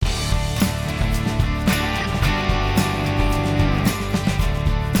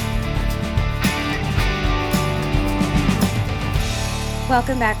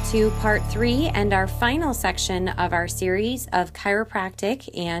Welcome back to part 3 and our final section of our series of chiropractic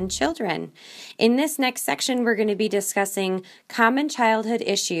and children. In this next section, we're going to be discussing common childhood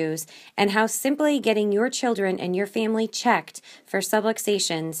issues and how simply getting your children and your family checked for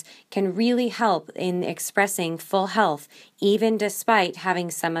subluxations can really help in expressing full health, even despite having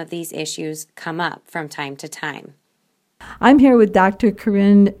some of these issues come up from time to time. I'm here with Dr.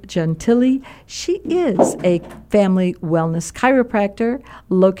 Corinne Gentili. She is a family wellness chiropractor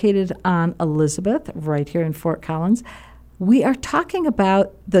located on Elizabeth, right here in Fort Collins. We are talking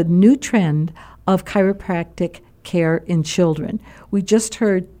about the new trend of chiropractic care in children. We just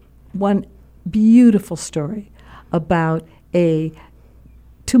heard one beautiful story about a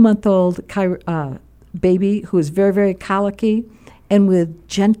 2-month-old baby who is very, very colicky, and with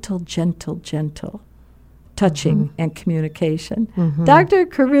gentle touching and communication. Dr.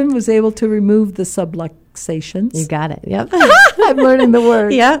 Corinne was able to remove the subluxations. You got it. Yep. I'm learning the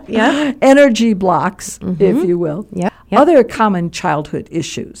word. Yeah. Energy blocks, if you will. Yep. Other common childhood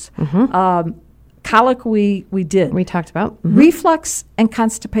issues. Colic we did. We talked about. Reflux and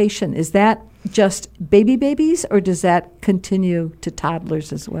constipation, is that just babies, or does that continue to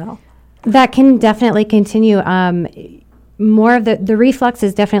toddlers as well? That can definitely continue. More of the reflux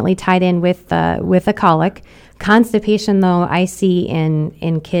is definitely tied in with the colic. Constipation, though, I see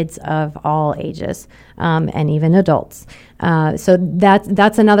in kids of all ages and even adults. So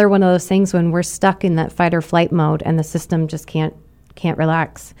that's another one of those things when we're stuck in that fight or flight mode and the system just can't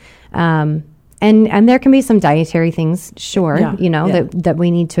relax. And there can be some dietary things, sure, that we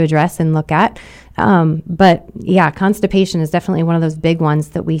need to address and look at. But yeah, constipation is definitely one of those big ones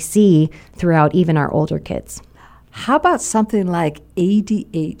that we see throughout even our older kids. How about something like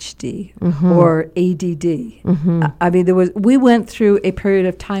ADHD or ADD? I mean, we went through a period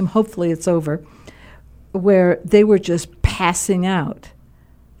of time, hopefully it's over, where they were just passing out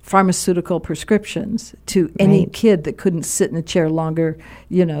pharmaceutical prescriptions to any kid that couldn't sit in a chair longer,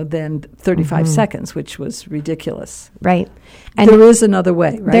 than 35 seconds, which was ridiculous. Right. And there is another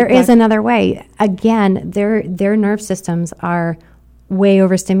way, right? There is another way. Again, their nerve systems are way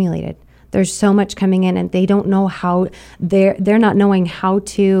overstimulated. There's so much coming in, and they don't know how they're not knowing how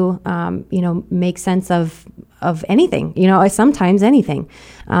to make sense of anything. Sometimes anything,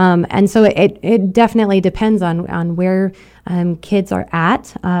 and so it definitely depends on where kids are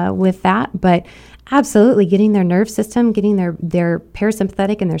at with that, but. Absolutely, getting their nerve system, getting their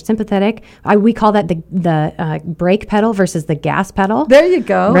parasympathetic and their sympathetic. We call that the brake pedal versus the gas pedal. There you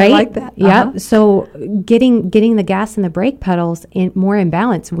go. Right? I like that. Yeah. So getting the gas and the brake pedals more in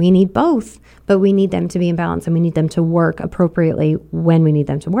balance. We need both, but we need them to be in balance, and we need them to work appropriately when we need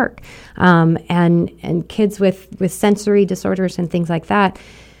them to work. And kids with sensory disorders and things like that,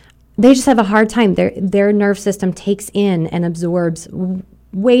 they just have a hard time. Their nerve system takes in and absorbs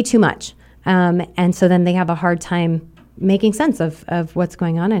way too much. And so then they have a hard time making sense of what's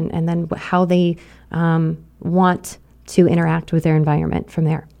going on and then how they want to interact with their environment from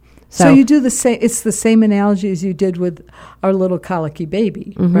there. So you do the same. It's the same analogy as you did with our little colicky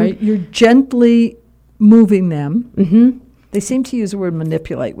baby, right? You're gently moving them. They seem to use the word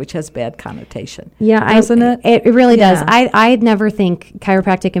manipulate, which has bad connotation. Yeah, doesn't it? It really does. I never think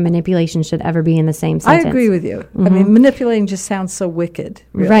chiropractic and manipulation should ever be in the same sentence. I agree with you. I mean, manipulating just sounds so wicked.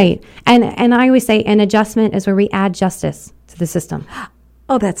 Really. Right. And I always say an adjustment is where we add justice to the system.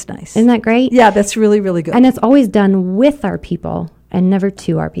 Oh, that's nice. Isn't that great? Yeah, that's really, really good. And it's always done with our people and never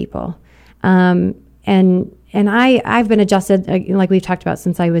to our people. And I've been adjusted, like we've talked about,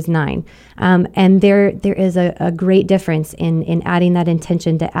 since I was 9. And there is a great difference in adding that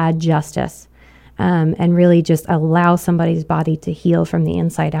intention to add justice and really just allow somebody's body to heal from the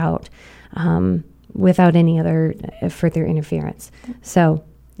inside out without any other further interference. So,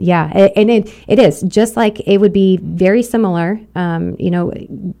 yeah, it is. Just like it would be very similar.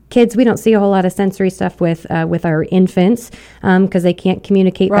 Kids, we don't see a whole lot of sensory stuff with our infants because they can't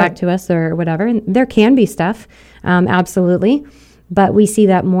communicate back to us or whatever. And there can be stuff, absolutely. But we see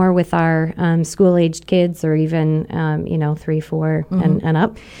that more with our school-aged kids or even, 3, 4 and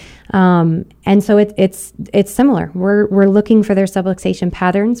up. And so it's similar. We're looking for their subluxation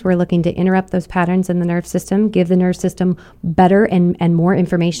patterns. We're looking to interrupt those patterns in the nerve system, give the nerve system better and more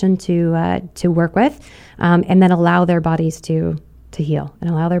information to work with, and then allow their bodies to heal and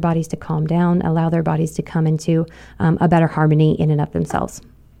allow their bodies to calm down, allow their bodies to come into a better harmony in and of themselves.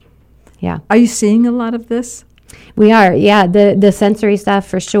 Yeah. Are you seeing a lot of this? We are, yeah. The sensory stuff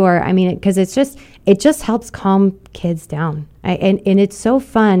for sure. I mean, because it just helps calm kids down, and it's so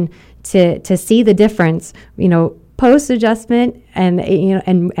fun to see the difference, post adjustment and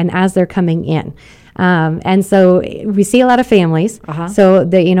as they're coming in. And so we see a lot of families. So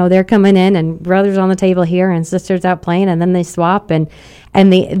they're coming in and brothers on the table here and sisters out playing, and then they swap, and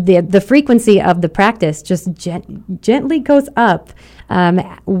the frequency of the practice just gently goes up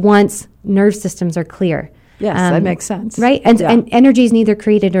once nerve systems are clear. Yes, that makes sense. Right? And energy is neither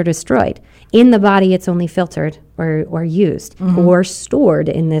created or destroyed. In the body, it's only filtered or used or stored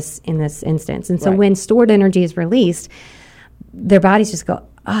in this instance. And so when stored energy is released, their bodies just go,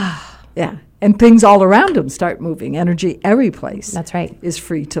 Yeah. And things all around them start moving. Energy every place. That's right. Is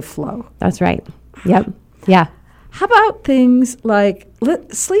free to flow. That's right. Yep. Yeah. How about things like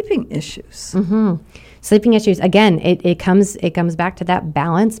sleeping issues? Sleeping issues, again, it comes back to that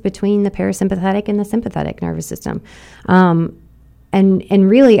balance between the parasympathetic and the sympathetic nervous system, and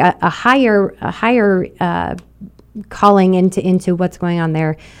really a higher calling into what's going on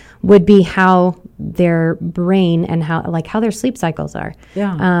there would be how their brain and how their sleep cycles are.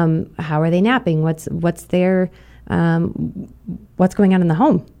 Yeah. How are they napping? What's their what's going on in the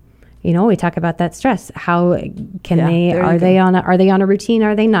home? We talk about that stress. How can are they on a routine?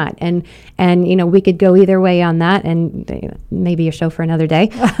 Are they not? And we could go either way on that, and maybe a show for another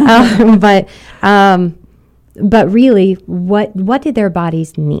day. But really, what did their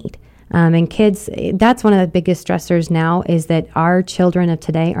bodies need? And kids, that's one of the biggest stressors now, is that our children of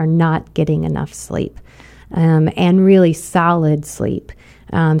today are not getting enough sleep, and really solid sleep.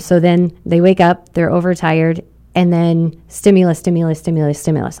 So then they wake up, they're overtired, and then stimulus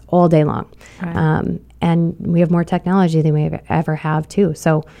all day long. Right. And we have more technology than we ever have too.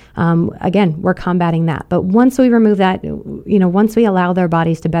 So again, we're combating that. But once we remove that, once we allow their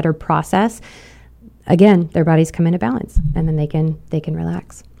bodies to better process, again, their bodies come into balance, and then they can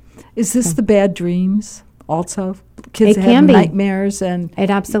relax. Is this the bad dreams also? Kids it have can be. Nightmares, and it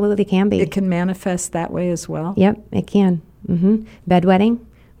absolutely can be. It can manifest that way as well. Yep, it can. Bedwetting,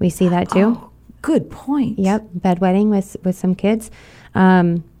 we see that too. Oh, good point. Yep, bedwetting with some kids.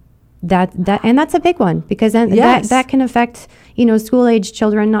 And that's a big one, because then that can affect school age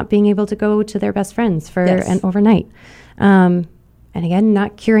children not being able to go to their best friends for an overnight. And again,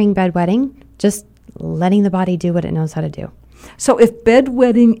 not curing bedwetting, just letting the body do what it knows how to do. So if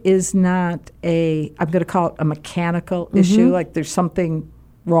bedwetting is not I'm going to call it a mechanical issue, like there's something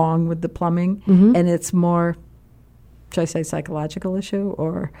wrong with the plumbing, and it's more, should I say psychological issue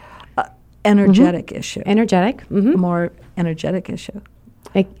or energetic issue? Energetic. A more energetic issue.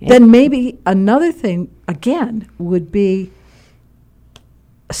 Then maybe another thing, again, would be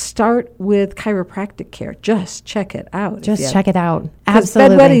start with chiropractic care. Just check it out. Just check it out.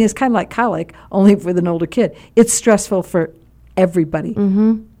 Absolutely. Bedwetting is kind of like colic, only with an older kid. It's stressful for everybody.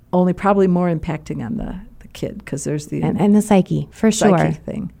 Only probably more impacting on the kid, because there's the and the psyche, for sure. Psyche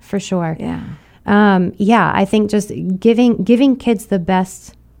thing. For sure. Yeah. I think just giving kids the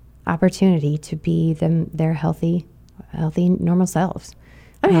best opportunity to be their healthy, normal selves.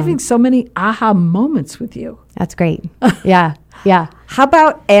 I'm having so many aha moments with you. That's great. Yeah. How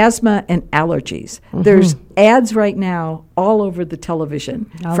about asthma and allergies? There's ads right now all over the television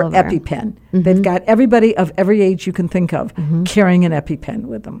for EpiPen. They've got everybody of every age you can think of carrying an EpiPen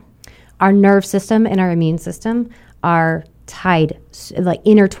with them. Our nerve system and our immune system are tied, like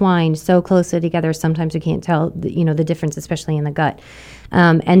intertwined so closely together. Sometimes we can't tell the difference, especially in the gut.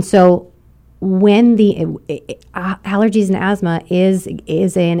 And so when the allergies and asthma is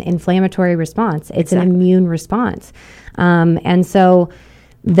an inflammatory response, it's an immune response, and so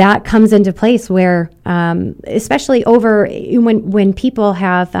that comes into place where, especially over when people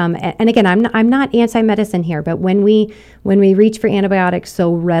have, and again, I'm not anti-medicine here, but when we reach for antibiotics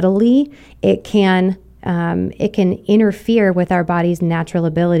so readily, it can interfere with our body's natural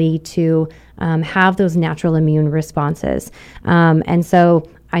ability to have those natural immune responses, and so.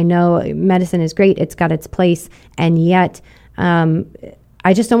 I know medicine is great. It's got its place. And yet,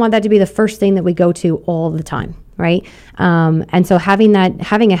 I just don't want that to be the first thing that we go to all the time, right? And so having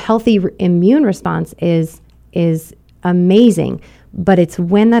a healthy immune response is amazing. But it's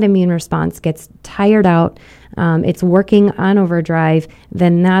when that immune response gets tired out, it's working on overdrive,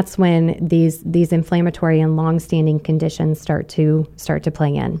 then that's when these inflammatory and long-standing conditions start to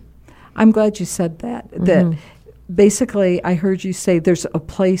play in. I'm glad you said that. That basically, I heard you say there's a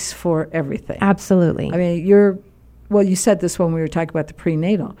place for everything. Absolutely. I mean, you said this when we were talking about the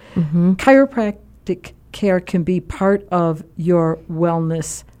prenatal. Chiropractic care can be part of your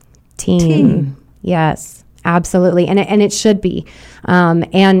wellness team. Yes, absolutely. And it should be.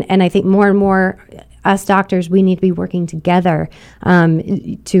 And I think more and more us doctors, we need to be working together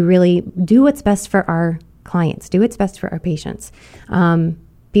to really do what's best for our clients, do what's best for our patients.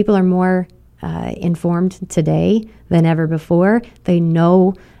 People are more informed today than ever before. They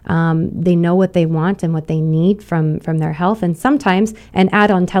know what they want and what they need from their health. And sometimes an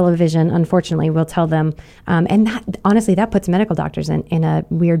ad on television, unfortunately, will tell them. And that, honestly, that puts medical doctors in a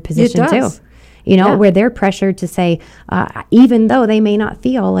weird position too. Where they're pressured to say, even though they may not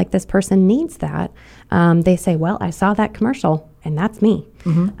feel like this person needs that, they say, well, I saw that commercial and that's me.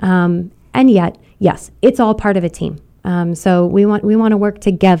 Mm-hmm. And yet, yes, it's all part of a team. So we want to work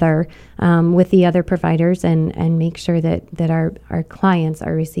together with the other providers and make sure that our clients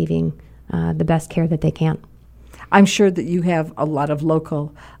are receiving the best care that they can. I'm sure that you have a lot of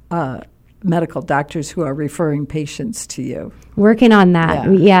local medical doctors who are referring patients to you. Working on that.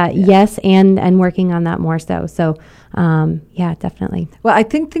 Yes, and working on that more so. So, definitely. Well, I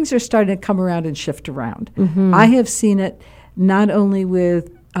think things are starting to come around and shift around. Mm-hmm. I have seen it not only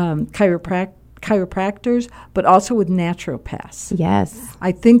with chiropractors, but also with naturopaths. Yes.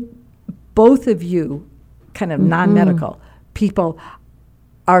 I think both of you, kind of non-medical people,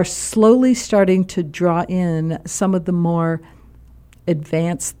 are slowly starting to draw in some of the more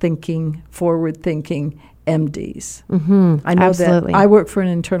advanced thinking, forward-thinking MDs. Mm-hmm. I know Absolutely. that I work for an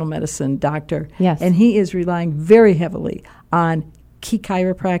internal medicine doctor, yes, and he is relying very heavily on key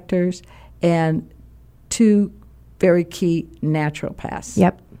chiropractors and two very key naturopaths.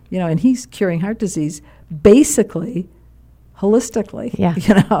 Yep. And he's curing heart disease basically holistically. Yeah.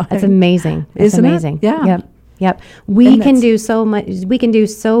 That's amazing. It's Isn't amazing. It? Yeah. Yep. We can do so much. We can do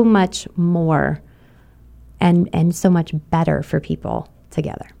so much more, and so much better for people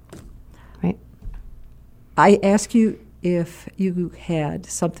together. Right. I ask you if you had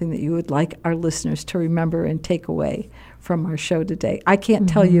something that you would like our listeners to remember and take away from our show today. I can't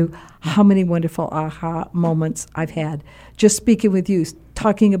tell you how many wonderful aha moments I've had just speaking with you,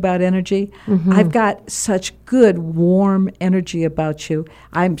 talking about energy. I've got such good, warm energy about you.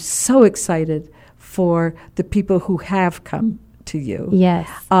 I'm so excited for the people who have come to you. Yes.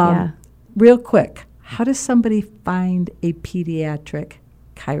 Real quick, how does somebody find a pediatric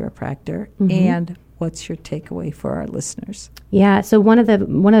chiropractor, and what's your takeaway for our listeners? Yeah, so one of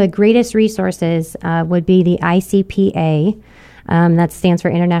the greatest resources would be the ICPA. That stands for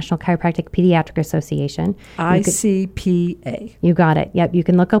International Chiropractic Pediatric Association. ICPA. You got it. Yep, you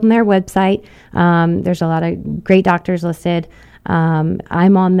can look up on their website. There's a lot of great doctors listed.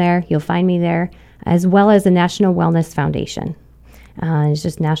 I'm on there. You'll find me there, as well as the National Wellness Foundation. It's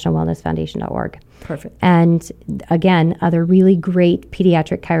just nationalwellnessfoundation.org. Perfect. And again, other really great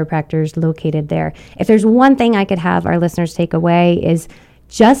pediatric chiropractors located there. If there's one thing I could have our listeners take away is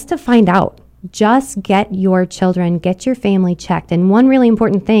just to find out. Just get your children, get your family checked. And one really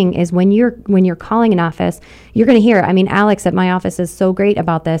important thing is when you're calling an office, you're going to hear, Alex at my office is so great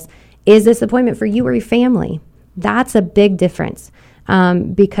about this. Is this appointment for you or your family? That's a big difference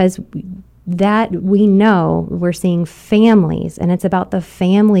because that we know we're seeing families, and it's about the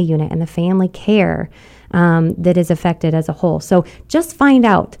family unit and the family care that is affected as a whole. So just find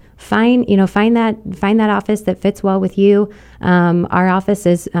out. Find that office that fits well with you. Our office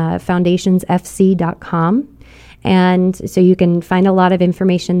is foundationsfc.com. And so you can find a lot of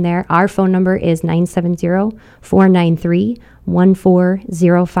information there. Our phone number is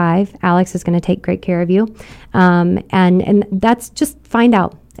 970-493-1405. Alex is going to take great care of you. And that's just find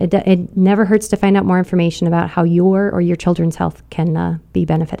out. It never hurts to find out more information about how your or your children's health can be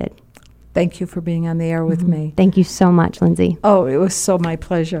benefited. Thank you for being on the air with me. Thank you so much, Lindsay. Oh, it was so my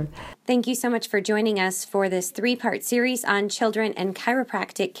pleasure. Thank you so much for joining us for this 3-part series on children and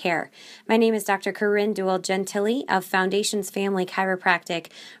chiropractic care. My name is Dr. Corinne Gentili of Foundations Family Chiropractic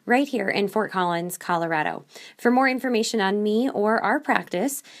right here in Fort Collins, Colorado. For more information on me or our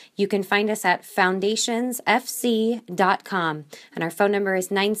practice, you can find us at foundationsfc.com. And our phone number is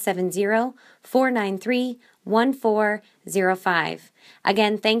 970-493-1405.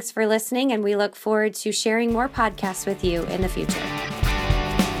 Again, thanks for listening, and we look forward to sharing more podcasts with you in the future.